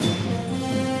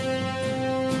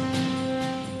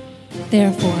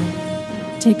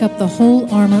Therefore, take up the whole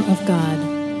armor of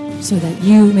God, so that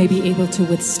you may be able to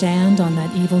withstand on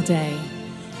that evil day,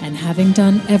 and having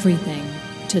done everything,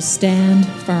 to stand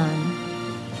firm.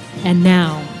 And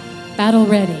now, Battle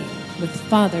Ready with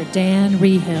Father Dan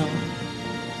Rehill.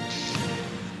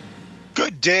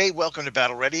 Good day. Welcome to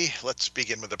Battle Ready. Let's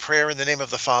begin with a prayer in the name of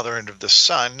the Father, and of the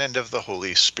Son, and of the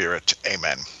Holy Spirit.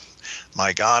 Amen.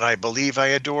 My God, I believe, I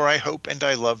adore, I hope, and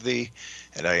I love thee.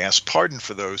 And I ask pardon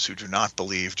for those who do not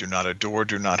believe, do not adore,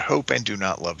 do not hope, and do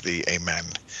not love thee. Amen.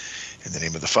 In the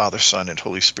name of the Father, Son, and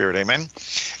Holy Spirit. Amen.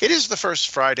 It is the first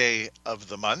Friday of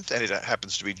the month, and it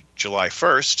happens to be July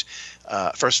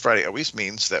 1st. First Friday always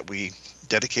means that we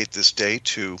dedicate this day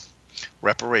to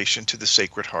reparation to the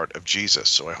Sacred Heart of Jesus.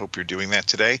 So I hope you're doing that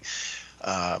today.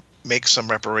 Make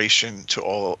some reparation to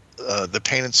all the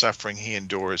pain and suffering he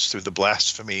endures through the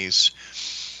blasphemies,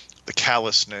 the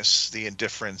callousness, the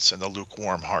indifference, and the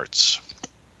lukewarm hearts.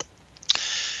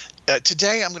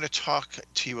 Today I'm going to talk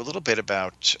to you a little bit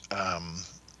about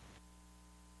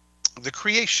the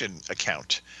creation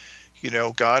account. You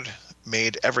know, God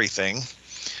made everything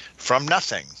from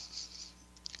nothing.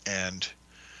 And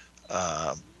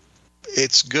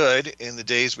it's good in the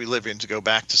days we live in to go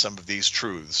back to some of these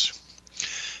truths.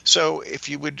 So if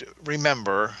you would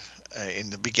remember in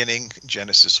the beginning,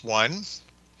 Genesis 1,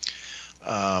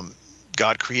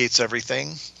 God creates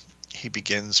everything. He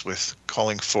begins with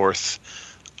calling forth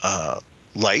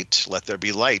light. Let there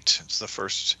be light. It's the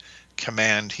first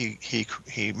command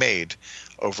he made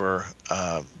over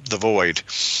the void.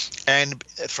 And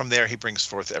from there he brings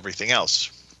forth everything else.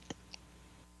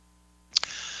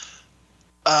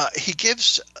 He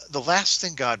gives, the last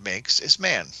thing God makes is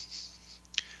man.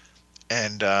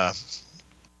 And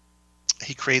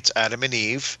he creates Adam and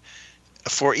Eve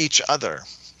for each other,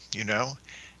 you know.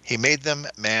 He made them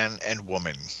man and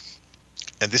woman.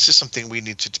 And this is something we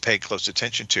need to pay close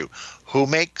attention to. Who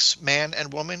makes man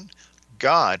and woman?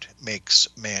 God makes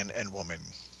man and woman.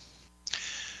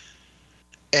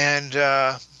 And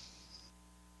man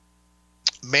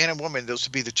and woman, those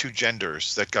would be the two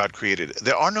genders that God created.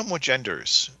 There are no more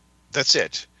genders. That's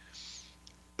it.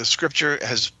 The scripture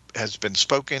has been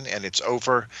spoken and it's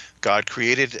over. God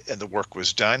created and the work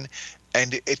was done.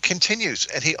 And it continues.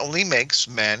 And he only makes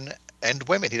men and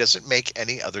women. He doesn't make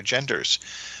any other genders.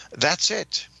 That's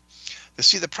it.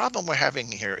 See, the problem we're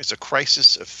having here is a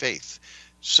crisis of faith.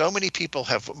 So many people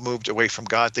have moved away from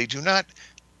God. They do not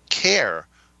care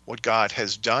what God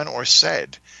has done or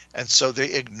said. And so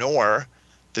they ignore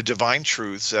the divine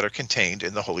truths that are contained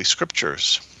in the Holy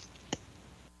Scriptures.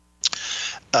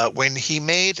 When he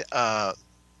made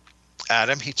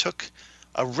Adam, he took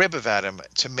a rib of Adam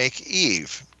to make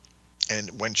Eve.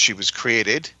 And when she was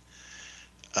created,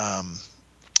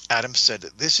 Adam said,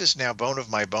 "This is now bone of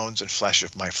my bones and flesh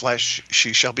of my flesh.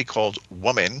 She shall be called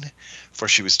woman, for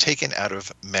she was taken out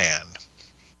of man."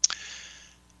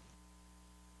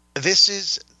 This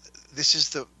is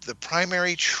the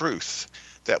primary truth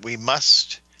that we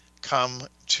must come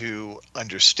to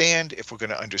understand if we're going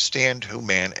to understand who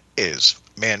man is.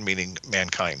 Man meaning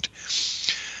mankind.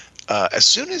 As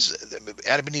soon as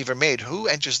Adam and Eve are made, who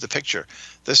enters the picture?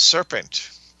 The serpent.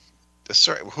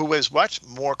 Who is what?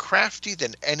 More crafty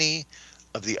than any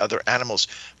of the other animals.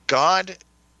 God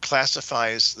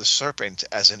classifies the serpent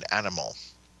as an animal.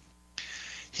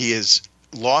 He has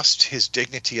lost his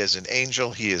dignity as an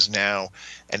angel. He is now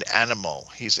an animal.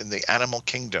 He's in the animal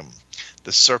kingdom.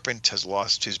 The serpent has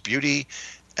lost his beauty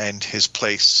and his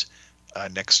place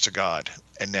next to God.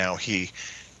 And now he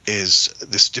is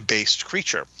this debased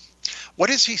creature. What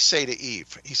does he say to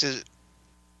Eve? He says,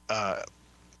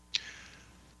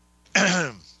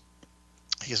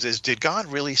 "Did God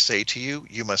really say to you,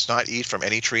 you must not eat from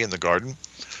any tree in the garden?"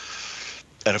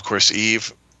 And of course,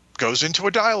 Eve goes into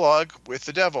a dialogue with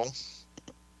the devil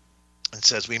and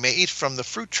says, "We may eat from the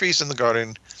fruit trees in the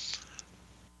garden,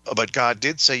 but God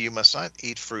did say you must not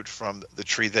eat fruit from the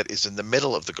tree that is in the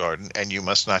middle of the garden, and you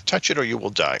must not touch it or you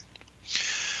will die."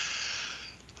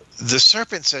 The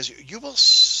serpent says, you will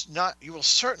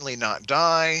certainly not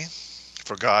die,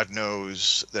 for God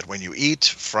knows that when you eat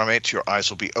from it, your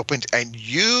eyes will be opened, and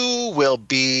you will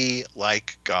be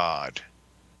like God,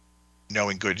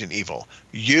 knowing good and evil.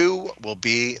 You will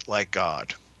be like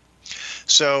God.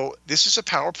 So this is a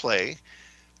power play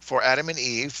for Adam and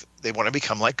Eve. They want to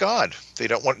become like God. They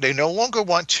no longer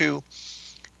want to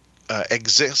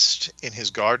exist in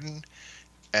his garden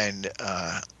and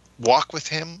walk with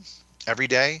him every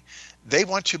day. They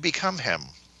want to become him.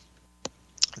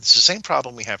 It's the same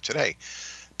problem we have today.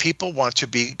 People want to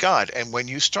be God. And when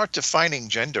you start defining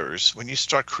genders, when you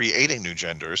start creating new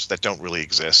genders that don't really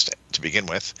exist to begin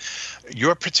with,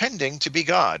 you're pretending to be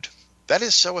God. That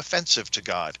is so offensive to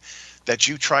God that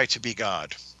you try to be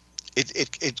God.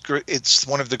 It's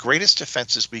one of the greatest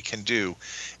offenses we can do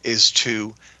is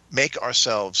to make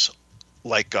ourselves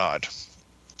like God.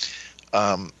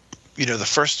 The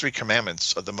first 3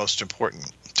 commandments are the most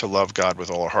important: to love God with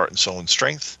all our heart and soul and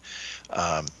strength,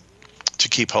 to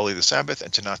keep holy the Sabbath,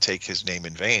 and to not take his name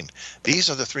in vain. These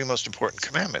are the 3 most important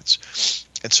commandments.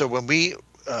 And so when we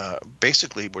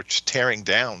basically we're tearing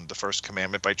down the first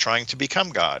commandment by trying to become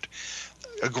God,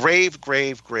 a grave,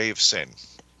 grave, grave sin.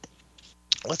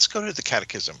 Let's go to the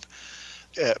Catechism.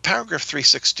 Paragraph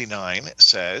 369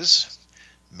 says,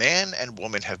 man and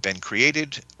woman have been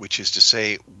created, which is to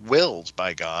say, willed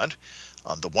by God,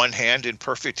 on the one hand in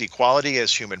perfect equality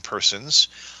as human persons,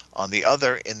 on the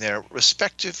other in their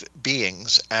respective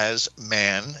beings as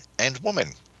man and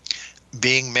woman.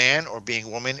 Being man or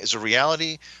being woman is a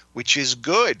reality which is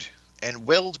good and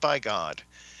willed by God.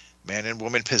 Man and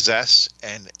woman possess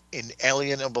an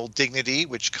inalienable dignity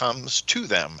which comes to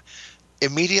them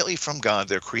immediately from God,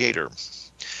 their creator.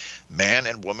 Man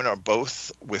and woman are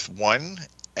both with one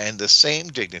and the same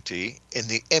dignity in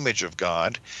the image of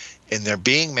God, in their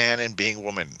being man and being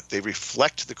woman. They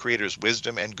reflect the creator's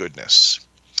wisdom and goodness.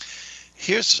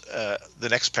 Here's the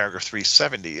next paragraph,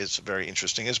 370, is very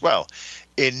interesting as well.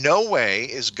 In no way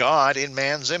is God in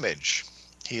man's image.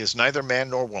 He is neither man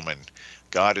nor woman.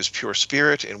 God is pure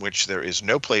spirit, in which there is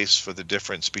no place for the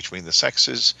difference between the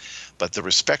sexes, but the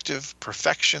respective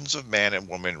perfections of man and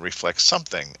woman reflect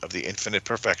something of the infinite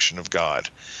perfection of God,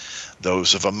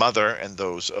 those of a mother and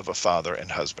those of a father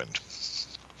and husband.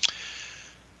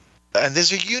 And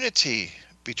there's a unity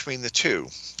between the two,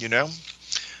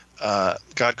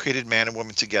 God created man and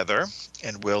woman together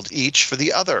and willed each for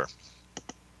the other.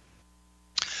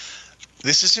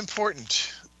 This is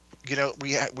important.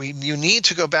 You need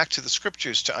to go back to the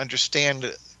scriptures to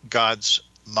understand God's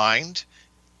mind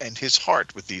and his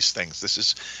heart with these things. This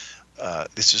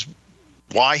is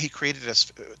why he created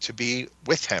us, to be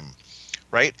with him,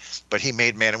 right? But he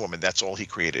made man and woman. That's all he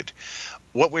created.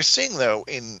 What we're seeing, though,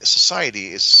 in society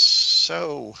is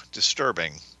so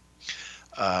disturbing.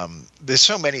 There's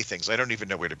so many things. I don't even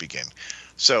know where to begin.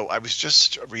 So I was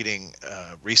just reading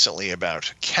recently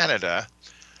about Canada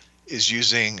is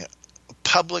using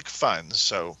public funds,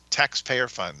 so taxpayer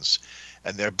funds,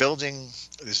 and they're building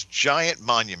this giant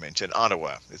monument in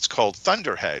Ottawa. It's called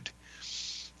Thunderhead,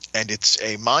 and it's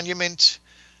a monument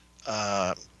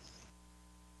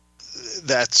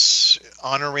that's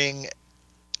honoring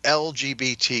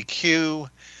LGBTQ,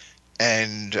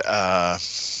 and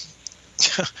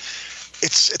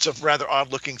it's a rather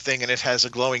odd-looking thing, and it has a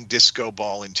glowing disco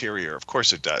ball interior. Of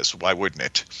course it does. Why wouldn't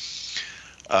it?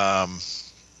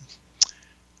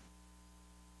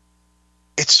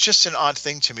 It's just an odd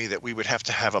thing to me that we would have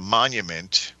to have a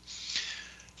monument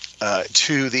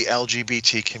to the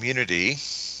LGBT community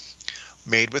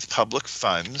made with public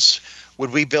funds.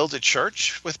 Would we build a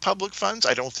church with public funds?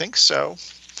 I don't think so.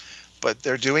 But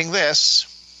they're doing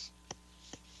this.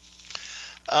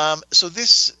 So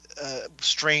this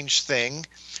strange thing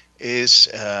is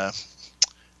a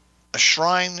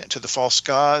shrine to the false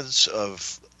gods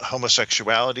of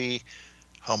homosexuality,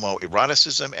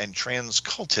 homoeroticism, and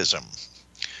transcultism.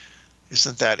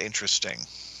 Isn't that interesting?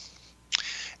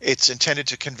 It's intended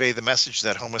to convey the message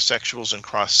that homosexuals and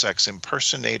cross-sex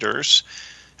impersonators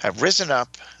have risen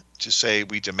up to say,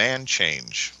 we demand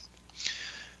change.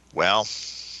 Well,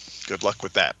 good luck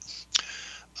with that.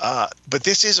 But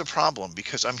this is a problem,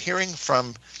 because I'm hearing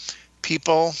from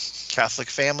people, Catholic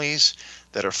families,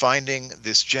 that are finding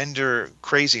this gender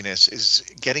craziness is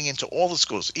getting into all the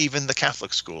schools, even the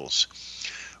Catholic schools,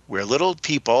 where little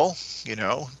people,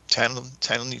 10,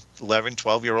 11,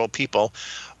 12-year-old people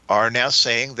are now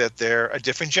saying that they're a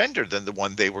different gender than the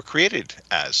one they were created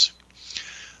as.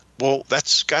 Well,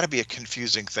 that's got to be a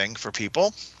confusing thing for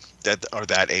people that are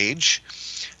that age.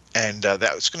 And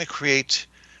that's going to create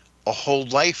a whole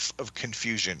life of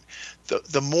confusion.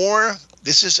 The more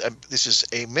this is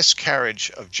a miscarriage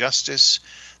of justice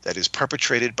that is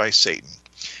perpetrated by Satan.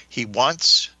 He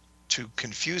wants to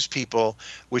confuse people,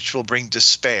 which will bring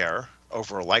despair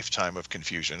over a lifetime of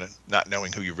confusion and not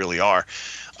knowing who you really are.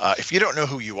 If you don't know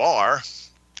who you are,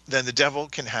 then the devil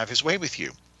can have his way with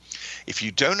you. If you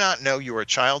do not know you are a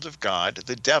child of God,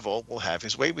 the devil will have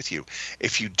his way with you.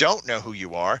 If you don't know who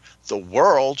you are, the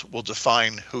world will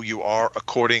define who you are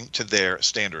according to their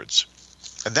standards.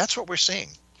 And that's what we're seeing.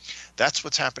 That's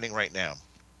what's happening right now.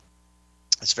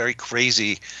 It's a very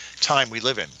crazy time we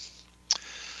live in.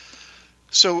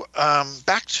 So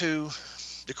back to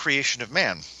the creation of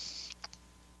man.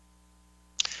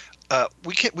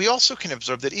 We also can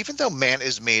observe that even though man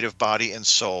is made of body and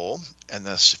soul, and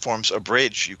thus forms a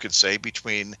bridge, you could say,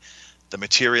 between the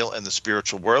material and the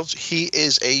spiritual worlds, he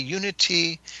is a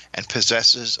unity and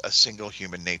possesses a single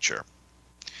human nature.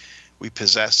 We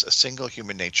possess a single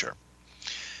human nature.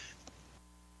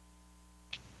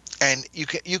 And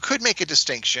you could make a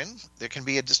distinction. There can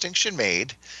be a distinction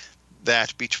made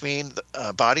that between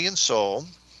body and soul,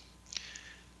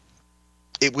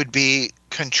 it would be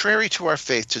contrary to our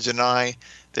faith to deny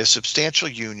their substantial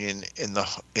union in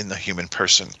the human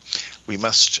person. We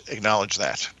must acknowledge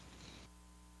that.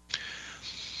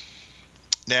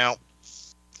 Now,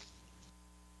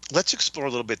 let's explore a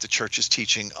little bit the Church's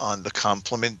teaching on the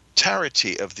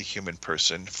complementarity of the human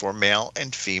person. For male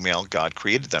and female, God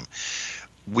created them.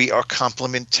 We are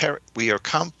complementary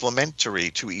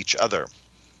to each other.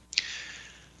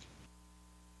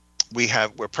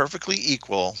 We're perfectly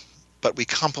equal, but we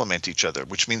complement each other,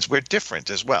 which means we're different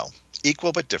as well.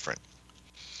 Equal but different.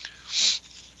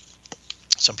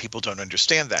 Some people don't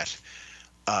understand that.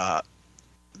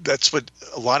 That's what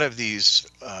a lot of these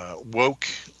woke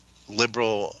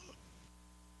liberal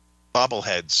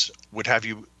bobbleheads would have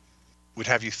you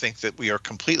think, that we are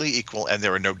completely equal and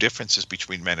there are no differences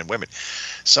between men and women.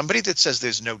 Somebody that says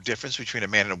there's no difference between a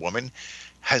man and a woman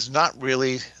has not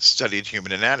really studied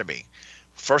human anatomy,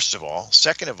 first of all.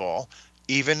 Second of all,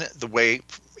 even the way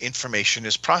information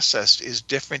is processed is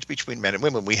different between men and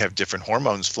women. We have different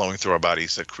hormones flowing through our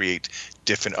bodies that create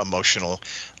different emotional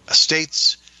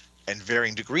states and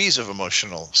varying degrees of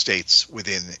emotional states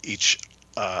within each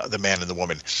the man and the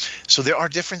woman. So there are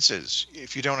differences.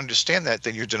 If you don't understand that,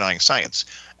 then you're denying science.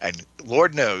 And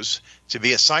Lord knows, to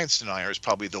be a science denier is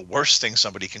probably the worst thing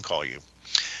somebody can call you.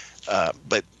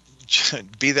 But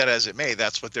be that as it may,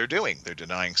 that's what they're doing. They're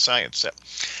denying science.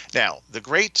 Now, the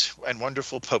great and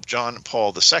wonderful Pope John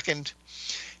Paul II,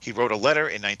 he wrote a letter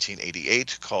in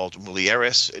 1988 called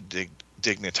Mulieris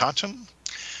Dignitatem.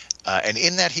 And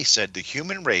in that he said, the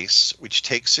human race, which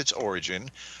takes its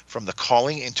origin from the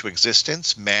calling into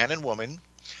existence, man and woman,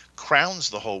 crowns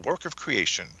the whole work of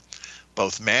creation.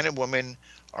 Both man and woman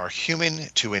are human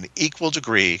to an equal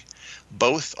degree.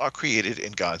 Both are created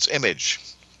in God's image.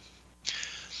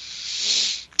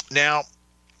 Now,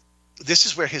 this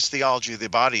is where his theology of the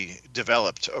body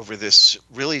developed over this,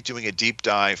 really doing a deep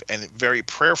dive and very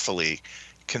prayerfully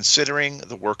considering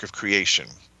the work of creation.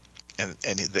 And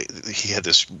he had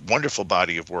this wonderful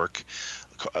body of work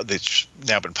that's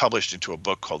now been published into a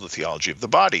book called The Theology of the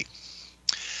Body.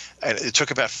 And it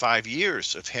took about 5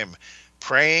 years of him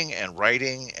praying and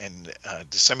writing and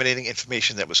disseminating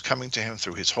information that was coming to him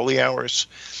through his holy hours.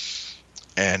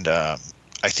 And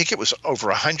I think it was over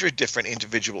 100 different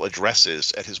individual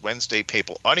addresses at his Wednesday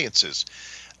papal audiences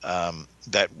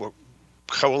that were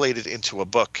collated into a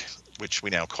book, which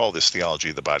we now call this Theology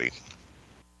of the Body.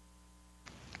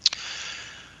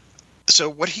 So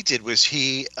what he did was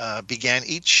he began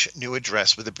each new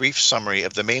address with a brief summary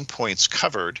of the main points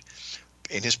covered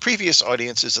in his previous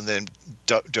audiences, and then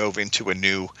dove into a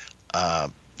new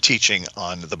teaching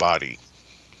on the body.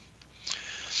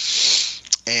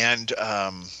 And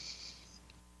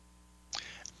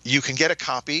you can get a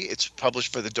copy. It's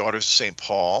published by the Daughters of St.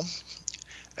 Paul,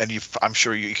 and I'm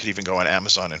sure you could even go on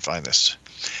Amazon and find this.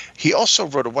 He also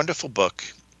wrote a wonderful book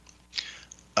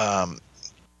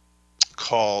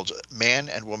called Man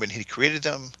and Woman, He Created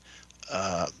Them,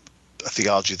 A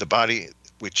Theology of the Body,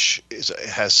 which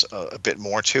has a bit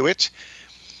more to it.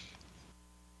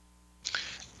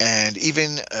 And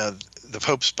even the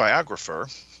Pope's biographer,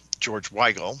 George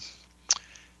Weigel,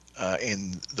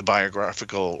 in the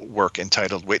biographical work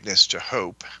entitled Witness to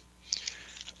Hope,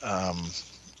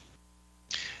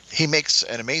 he makes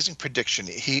an amazing prediction.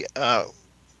 He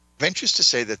ventures to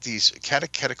say that these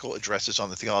catechetical addresses on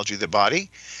the theology of the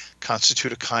body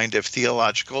constitute a kind of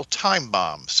theological time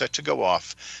bomb set to go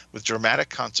off with dramatic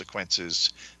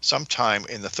consequences sometime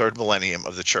in the third millennium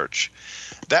of the Church.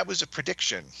 That was a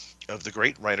prediction of the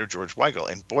great writer George Weigel,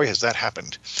 and boy, has that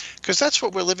happened, because that's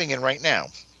what we're living in right now.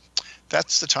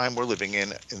 That's the time we're living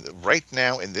in right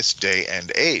now, in this day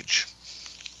and age.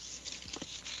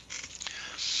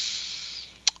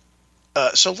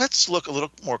 So let's look a little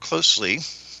more closely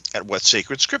at what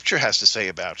sacred scripture has to say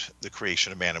about the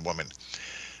creation of man and woman.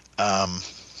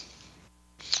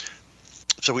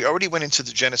 So we already went into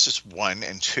the Genesis 1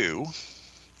 and 2.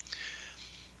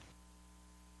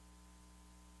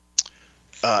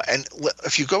 And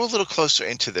if you go a little closer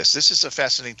into this is a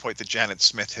fascinating point that Janet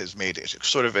Smith has made,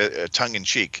 sort of a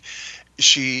tongue-in-cheek.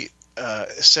 She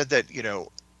said that,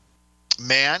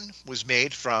 man was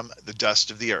made from the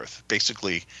dust of the earth,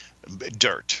 basically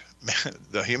dirt.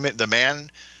 The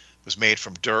man was made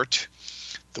from dirt.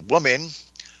 The woman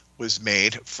was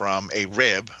made from a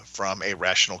rib from a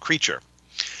rational creature.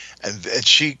 And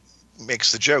she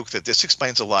makes the joke that this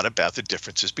explains a lot about the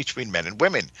differences between men and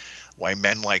women, why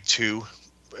men like to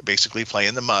basically play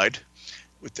in the mud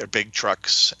with their big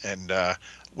trucks, and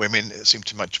women seem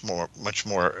to much more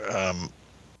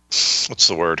what's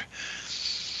the word?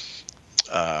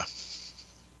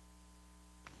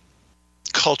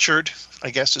 Cultured, I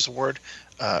guess is a word.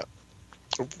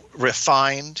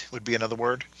 Refined would be another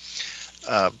word.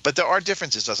 But there are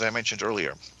differences, as I mentioned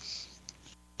earlier.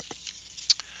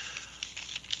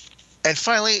 And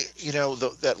finally,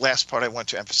 that last part I want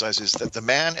to emphasize is that the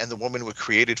man and the woman were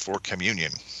created for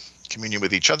communion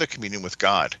with each other, communion with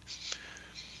God.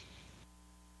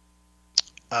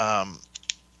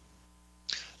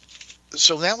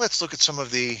 So now let's look at some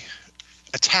of the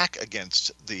attack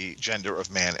against the gender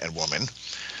of man and woman.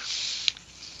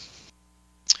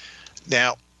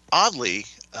 Now, oddly,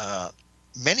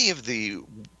 many of the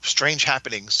strange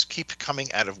happenings keep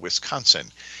coming out of Wisconsin.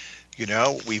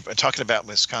 We've been talking about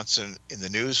Wisconsin in the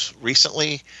news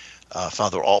recently.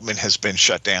 Father Altman has been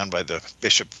shut down by the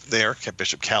bishop there,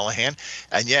 Bishop Callahan,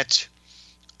 and yet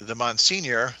the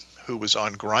Monsignor who was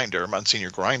on Grindr,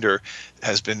 Monsignor Grindr,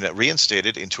 has been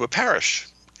reinstated into a parish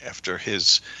after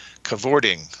his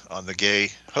cavorting on the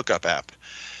gay hookup app.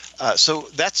 So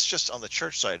that's just on the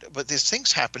church side, but there's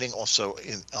things happening also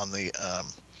on the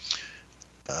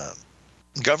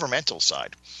governmental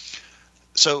side.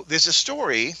 So there's a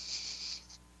story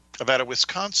about a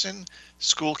Wisconsin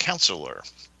school counselor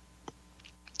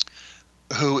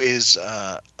who is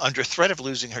under threat of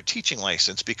losing her teaching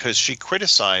license because she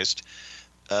criticized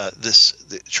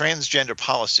the transgender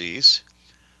policies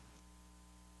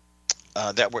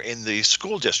that were in the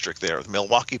school district there, the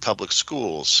Milwaukee Public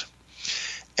Schools.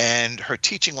 And her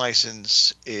teaching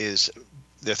license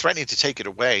they're threatening to take it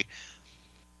away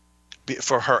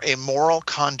for her immoral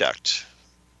conduct.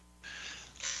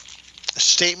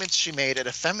 Statements she made at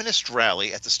a feminist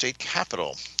rally at the state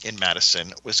capitol in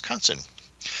Madison, Wisconsin.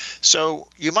 So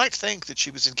you might think that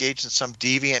she was engaged in some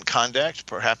deviant conduct,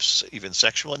 perhaps even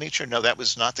sexual in nature. No, that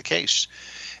was not the case.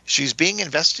 She's being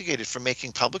investigated for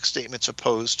making public statements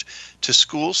opposed to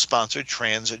school-sponsored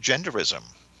transgenderism.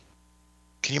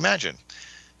 Can you imagine?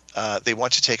 They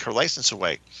want to take her license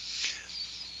away.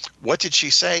 What did she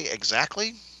say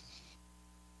exactly?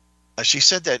 She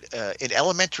said that in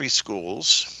elementary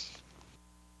schools,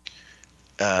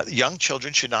 young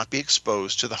children should not be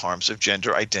exposed to the harms of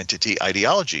gender identity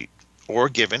ideology or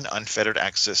given unfettered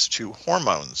access to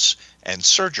hormones and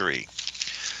surgery.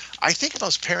 I think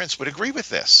most parents would agree with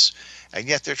this, and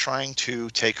yet they're trying to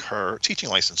take her teaching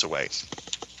license away.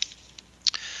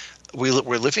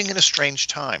 We're living in a strange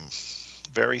time,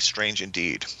 very strange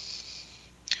indeed.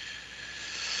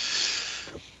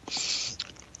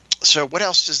 So what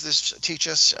else does this teach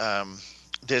us?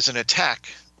 There's an attack.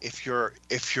 If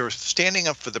you're standing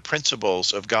up for the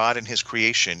principles of God and his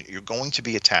creation, you're going to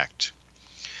be attacked.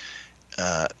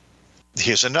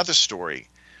 Here's another story.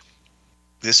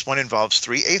 This one involves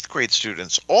 3 8th grade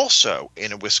students, also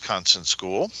in a Wisconsin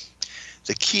school,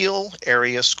 the Kiel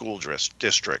Area School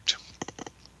District.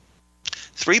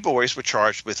 3 boys were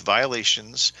charged with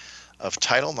violations of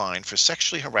Title IX for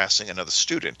sexually harassing another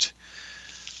student.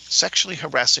 Sexually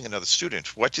harassing another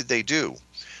student. What did they do?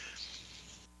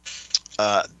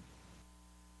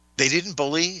 They didn't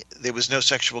bully. There was no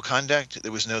sexual conduct.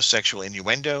 There was no sexual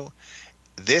innuendo.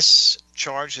 This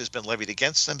charge has been levied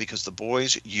against them because the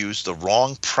boys used the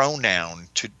wrong pronoun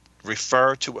to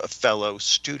refer to a fellow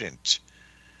student.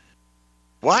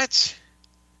 What?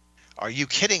 Are you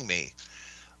kidding me?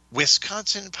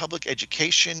 Wisconsin public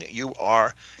education,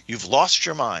 you've lost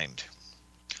your mind.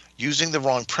 Using the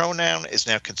wrong pronoun is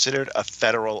now considered a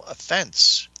federal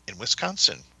offense in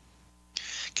Wisconsin.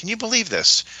 Can you believe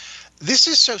this? This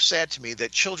is so sad to me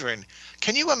that children,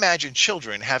 can you imagine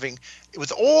children having,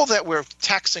 with all that we're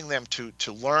taxing them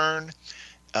to learn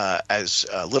as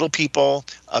little people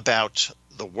about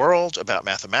the world, about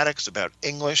mathematics, about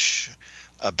English,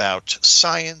 about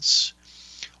science,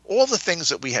 all the things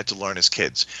that we had to learn as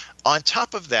kids. On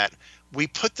top of that, we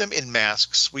put them in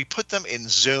masks. We put them in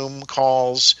Zoom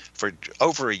calls for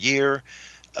over a year.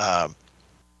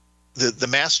 The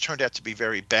masks turned out to be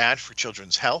very bad for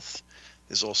children's health.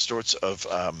 There's all sorts of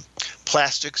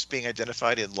plastics being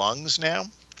identified in lungs now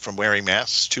from wearing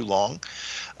masks too long.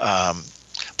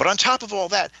 But on top of all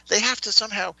that, they have to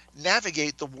somehow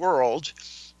navigate the world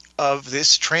of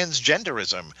this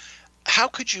transgenderism. How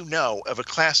could you know of a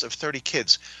class of 30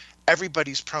 kids,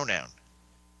 everybody's pronoun?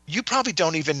 You probably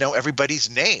don't even know everybody's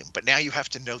name, but now you have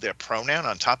to know their pronoun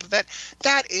on top of that.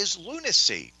 That is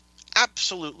lunacy,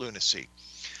 absolute lunacy.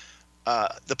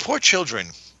 The poor children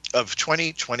of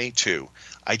 2022.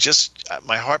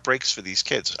 My heart breaks for these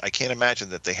kids. I can't imagine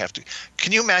that they have to.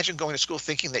 Can you imagine going to school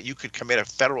thinking that you could commit a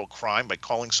federal crime by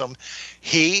calling some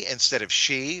he instead of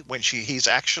she when he's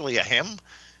actually a him?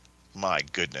 My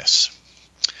goodness.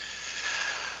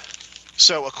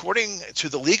 So according to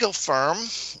the legal firm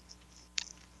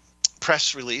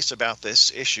press release about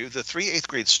this issue, the 3 8th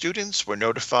grade students were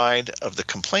notified of the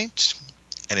complaint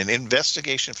and an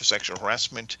investigation for sexual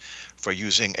harassment for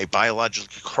using a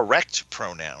biologically correct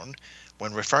pronoun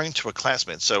when referring to a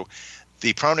classmate. So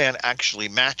the pronoun actually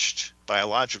matched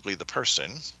biologically the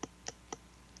person.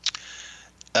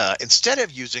 Instead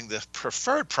of using the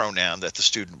preferred pronoun that the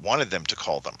student wanted them to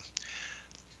call them.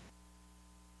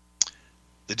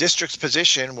 The district's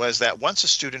position was that once a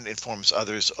student informs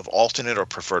others of alternate or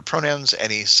preferred pronouns,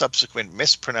 any subsequent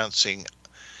mispronouncing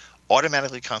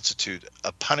automatically constitute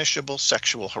a punishable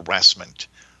sexual harassment.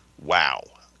 Wow,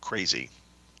 crazy.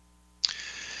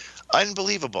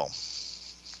 Unbelievable.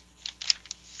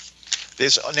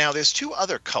 There's 2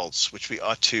 other cults which we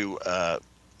ought to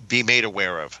be made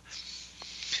aware of.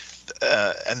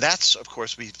 And that's, of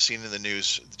course, we've seen in the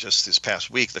news just this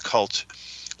past week, the cult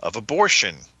of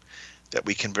abortion, that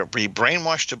we can be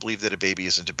brainwashed to believe that a baby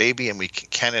isn't a baby, and we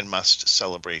can and must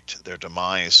celebrate their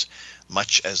demise,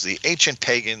 much as the ancient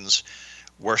pagans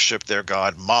worship their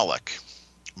god Moloch.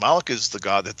 Moloch is the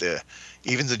god that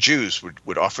even the Jews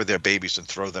would offer their babies and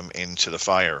throw them into the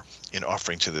fire in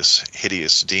offering to this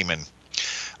hideous demon.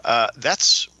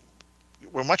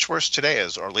 We're much worse today,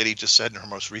 as Our Lady just said in her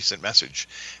most recent message,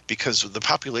 because the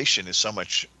population is so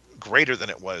much greater than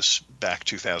it was back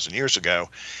 2,000 years ago.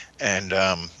 And,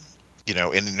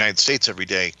 in the United States every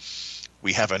day,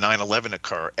 we have a 9/11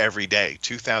 occur every day.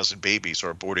 2,000 babies are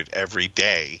aborted every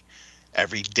day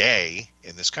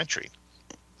in this country.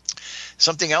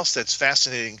 Something else that's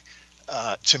fascinating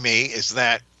to me is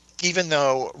that even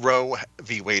though Roe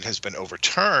v. Wade has been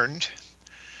overturned,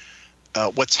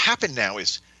 what's happened now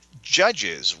is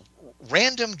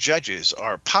random judges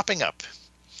are popping up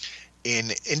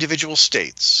in individual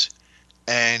states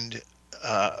and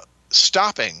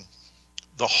stopping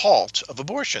the halt of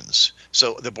abortions.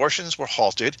 So the abortions were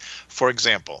halted. For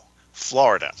example,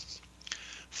 Florida.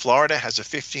 Florida has a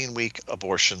 15-week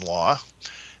abortion law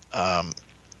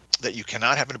that you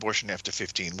cannot have an abortion after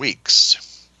 15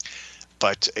 weeks.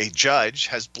 But a judge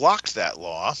has blocked that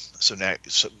law,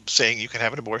 saying you can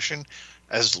have an abortion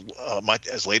as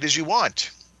late as you want.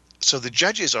 So the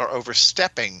judges are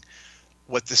overstepping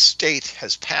what the state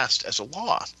has passed as a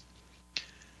law.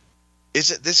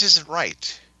 This isn't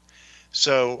right.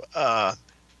 So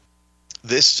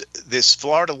this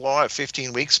Florida law of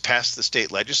 15 weeks passed the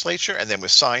state legislature and then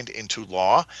was signed into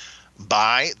law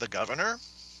by the governor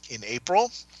in April.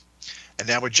 And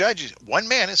now one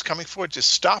man is coming forward to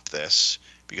stop this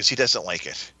because he doesn't like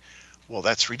it. Well,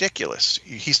 that's ridiculous.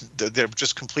 They're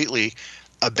just completely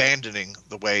abandoning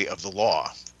the way of the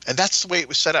law. And that's the way it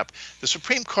was set up. The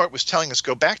Supreme Court was telling us,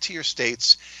 go back to your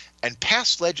states and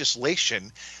pass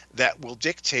legislation that will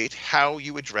dictate how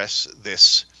you address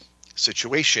this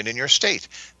situation in your state.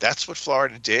 That's what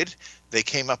Florida did. They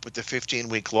came up with the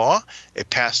 15-week law. It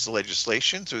passed the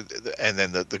legislation, and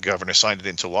then the governor signed it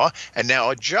into law. And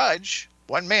now a judge,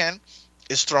 one man,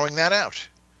 is throwing that out.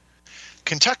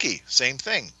 Kentucky, same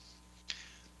thing.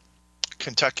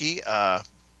 Kentucky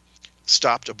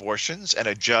stopped abortions, and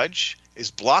a judge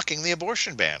is blocking the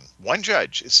abortion ban. One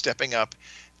judge is stepping up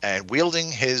and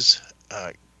wielding his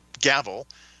gavel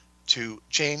to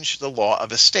change the law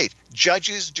of a state.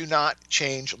 Judges do not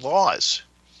change laws.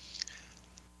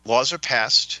 Laws are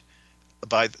passed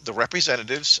by the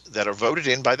representatives that are voted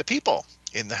in by the people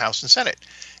in the House and Senate,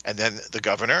 and then the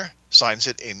governor signs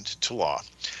it into law.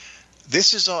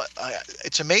 This is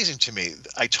it's amazing to me.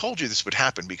 I told you this would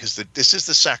happen because this is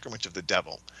the sacrament of the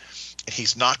devil, and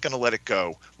he's not going to let it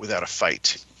go without a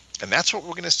fight. And that's what we're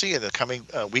going to see in the coming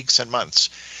weeks and months.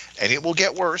 And it will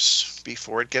get worse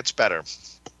before it gets better.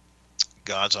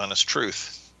 God's honest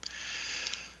truth.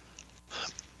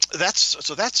 That's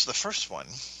the first one.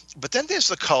 But then there's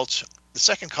the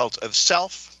second cult of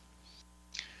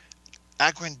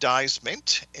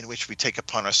self-aggrandizement, in which we take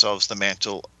upon ourselves the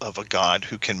mantle of a God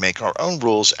who can make our own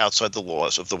rules outside the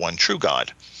laws of the one true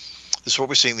God. This is what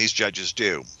we're seeing these judges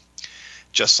do.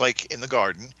 Just like in the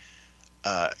garden,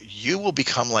 you will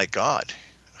become like God.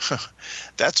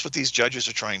 That's what these judges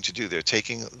are trying to do. They're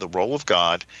taking the role of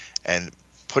God and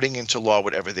putting into law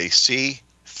whatever they see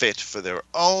fit for their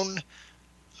own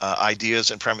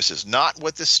ideas and premises, not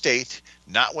what the state,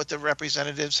 not what the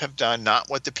representatives have done, not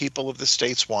what the people of the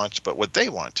states want, but what they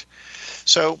want.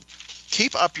 So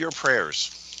keep up your prayers.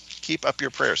 keep up your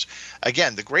prayers.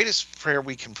 Again, the greatest prayer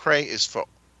we can pray is for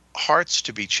hearts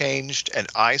to be changed and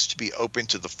eyes to be open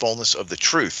to the fullness of the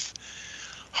truth.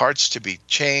 Hearts to be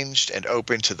changed and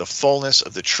open to the fullness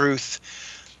of the truth.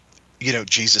 You know,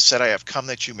 Jesus said, I have come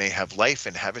that you may have life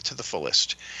and have it to the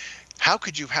fullest. How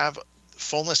could you have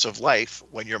fullness of life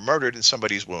when you're murdered in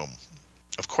somebody's womb?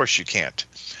 Of course you can't.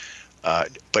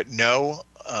 But no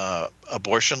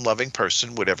abortion-loving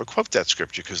person would ever quote that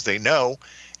scripture, because they know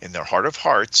in their heart of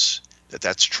hearts that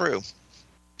that's true.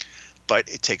 But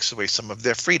it takes away some of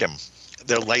their freedom,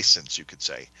 their license, you could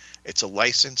say. It's a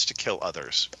license to kill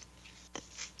others.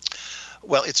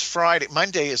 Well, it's Friday.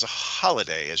 Monday is a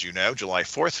holiday, as you know, July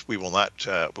 4th. We will not.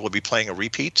 We'll be playing a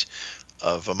repeat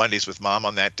of Mondays with Mom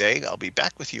on that day. I'll be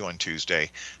back with you on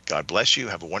Tuesday. God bless you.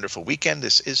 Have a wonderful weekend.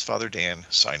 This is Father Dan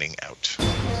signing out.